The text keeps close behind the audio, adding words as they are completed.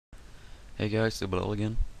Hey guys, UbbeLoL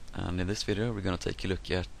again, and in this video we're gonna take a look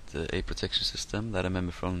at a protection system that a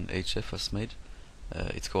member from HF has made.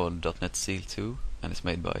 It's called .NET Seal 2 and it's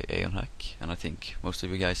made by AonHack, and I think most of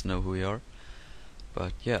you guys know who we are.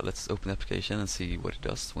 But yeah, let's open the application and see what it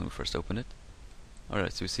does when we first open it.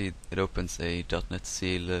 Alright, so we see it opens a .NET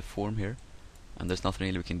Seal form here, and there's nothing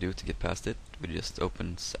really we can do to get past it. It just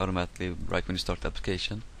opens automatically right when you start the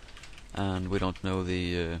application, and we don't know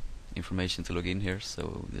the information to log in here,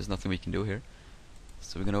 so there's nothing we can do here.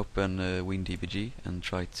 So we're gonna open WinDbg and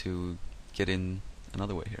try to get in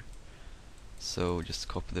another way here. So just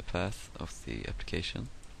copy the path of the application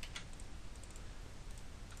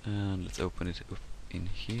and let's open it up in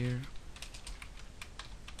here.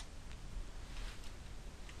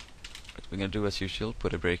 What we're gonna do as usual,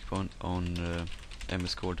 put a breakpoint on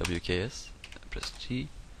MS-core WKS, press G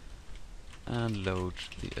and load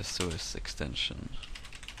the SOS extension.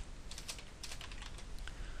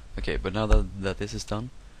 Okay, but now that this is done,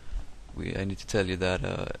 I need to tell you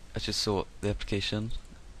that as you saw the application,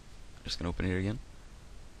 I'm just gonna open here again.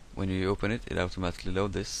 When you open it, it automatically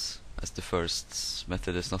loads this as the first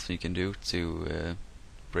method. There's nothing you can do to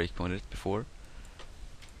breakpoint it before.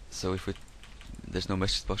 So there's no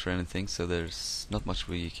message box or anything, so there's not much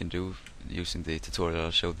we can do using the tutorial I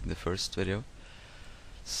showed in the first video.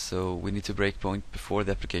 So we need to breakpoint before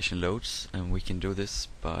the application loads, and we can do this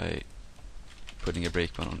by putting a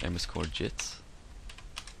breakpoint on MS-core JIT.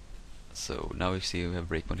 So now we see we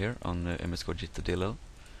have a breakpoint here on MS-core JIT to DLL.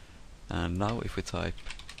 And now if we type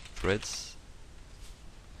threads,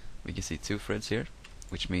 we can see two threads here,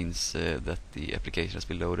 which means that the application has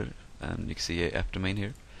been loaded, and you can see a app domain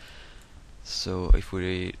here. So if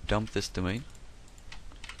we dump this domain,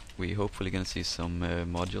 we hopefully gonna see some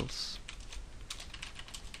modules.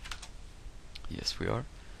 Yes, we are.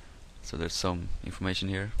 So there's some information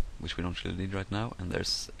here which we don't really need right now, and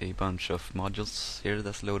there's a bunch of modules here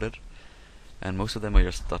that's loaded, and most of them are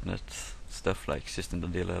just .NET stuff like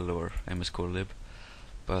system.dll or MS-core lib.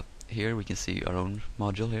 But here we can see our own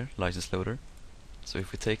module here, license loader. So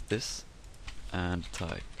if we take this and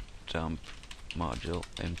type dump module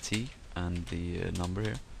mt and the number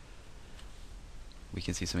here, we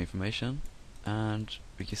can see some information, and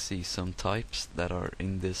we can see some types that are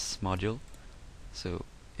in this module. So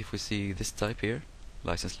if we see this type here,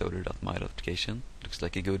 license loader.my.application, looks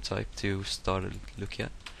like a good type to start a look at.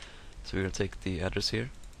 So we're going to take the address here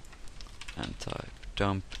and type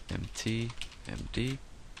dump mt md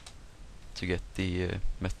to get the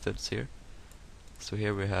methods here. So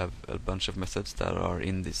here we have a bunch of methods that are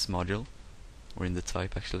in this module, or in the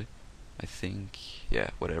type actually. I think, yeah,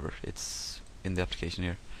 whatever, it's in the application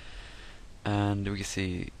here. And we can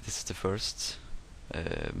see this is the first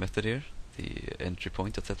method here, the entry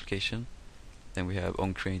point of the application. Then we have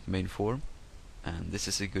onCreate main form, and this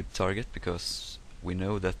is a good target because we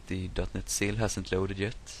know that the .NET Seal hasn't loaded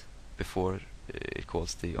yet before it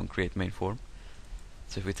calls the onCreate main form.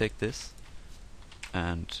 So if we take this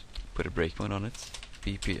and put a breakpoint on it,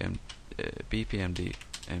 bpmd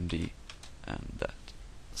md and that.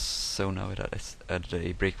 So now it has added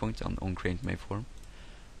a breakpoint on onCreate main form.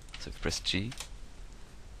 So if we press G,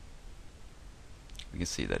 we can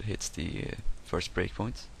see that it hits the first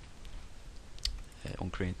breakpoint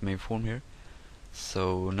onCreate main form here.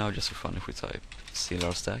 So now just for fun, if we type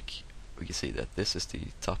CLR stack, we can see that this is the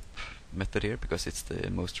top method here because it's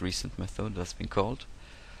the most recent method that's been called.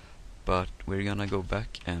 But we're gonna go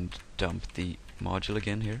back and dump the module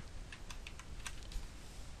again here,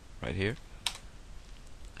 right here.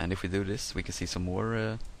 And if we do this, we can see some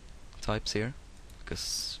more types here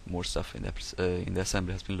because more stuff in the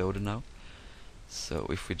assembly has been loaded now. So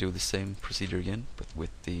if we do the same procedure again, but with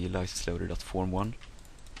the license loader.form1,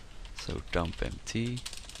 so dump mt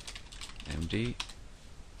md, we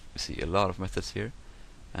see a lot of methods here,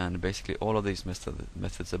 and basically all of these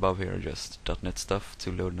methods above here are just .NET stuff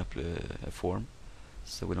to load up a form,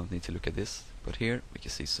 so we don't need to look at this. But here we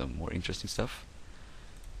can see some more interesting stuff,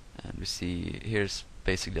 and we see here's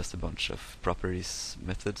basically just a bunch of properties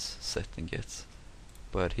methods, set and get.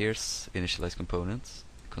 But here's initialize components,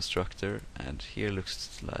 constructor, and here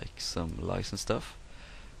looks like some license stuff.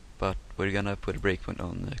 But we're gonna put a breakpoint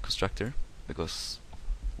on the constructor because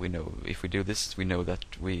we know if we do this, we know that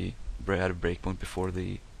we had a breakpoint before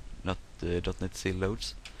the .NET Seal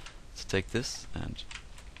loads. So take this and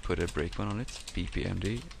put a breakpoint on it,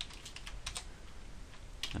 bpmd,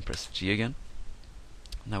 and press G again.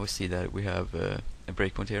 Now we see that we have a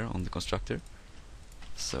breakpoint here on the constructor.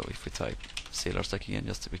 So if we type CLR stack again,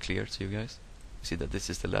 just to be clear to you guys, we see that this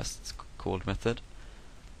is the last called method.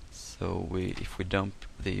 So if we dump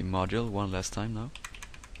the module one last time now,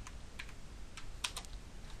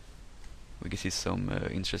 we can see some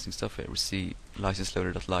interesting stuff here. We see license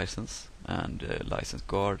loader.license and license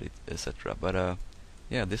guard, etc. But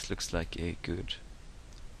yeah, this looks like a good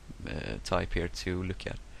type here to look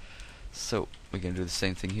at. So we're going to do the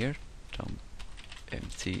same thing here. Dump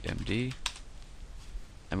mtmd,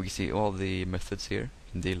 and we can see all the methods here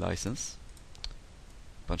in the license.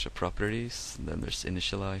 Bunch of properties, and then there's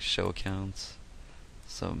initialize, show account,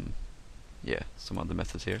 some other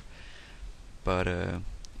methods here. But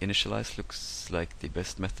initialize looks like the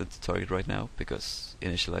best method to target right now, because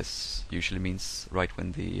initialize usually means right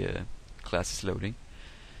when the class is loading.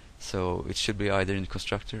 So it should be either in the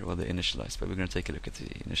constructor or the initialize, but we're going to take a look at the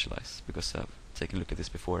initialize because I've taken a look at this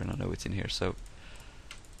before and I know it's in here. So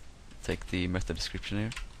take the method description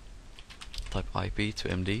here, type IP to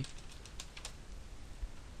MD.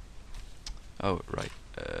 Oh right,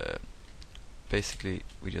 basically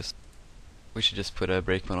we should just put a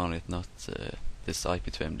breakpoint on it, not this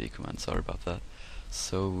IP to MD command. Sorry about that.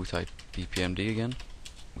 So we type ppmd again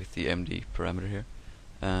with the MD parameter here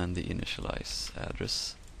and the initialize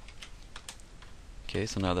address. Okay,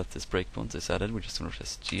 so now that this breakpoint is added, we're just going to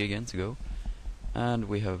press G again to go, and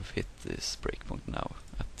we have hit this breakpoint now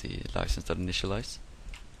at the license.initialize.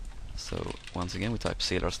 So once again we type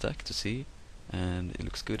CLR stack to see, and it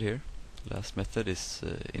looks good here. Last method is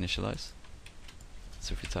initialize.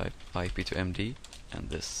 So if you type IP to MD and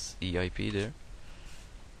this EIP there,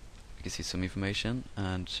 you can see some information,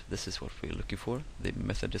 and this is what we're looking for, the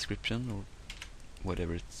method description or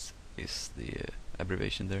whatever it is, the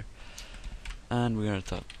abbreviation there. And we're going to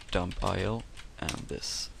type dump IL and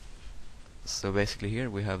this. So basically here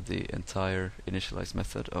we have the entire initialize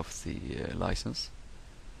method of the license.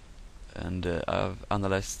 And I've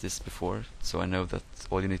analyzed this before, so I know that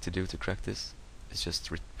all you need to do to crack this is just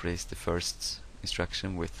replace the first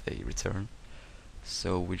instruction with a return.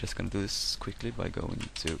 So we're just going to do this quickly by going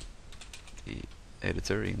to the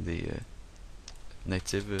editor in the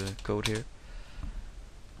native code here.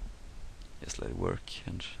 Just let it work,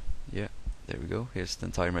 and yeah, there we go. Here's the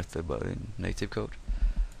entire method but in native code.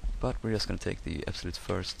 But we're just going to take the absolute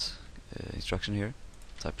first instruction here,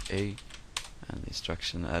 type A and the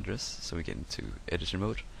instruction address, so we get into editor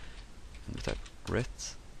mode, and we type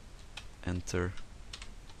ret, enter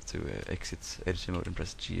to exit editor mode, and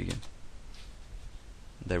press G again.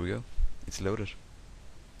 And there we go, it's loaded.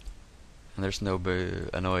 And there's no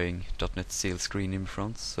annoying .NET seal screen in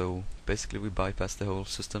front, so basically we bypass the whole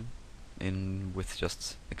system in with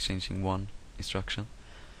just exchanging one instruction.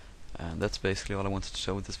 And that's basically all I wanted to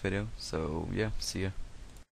show with this video, so yeah, see ya.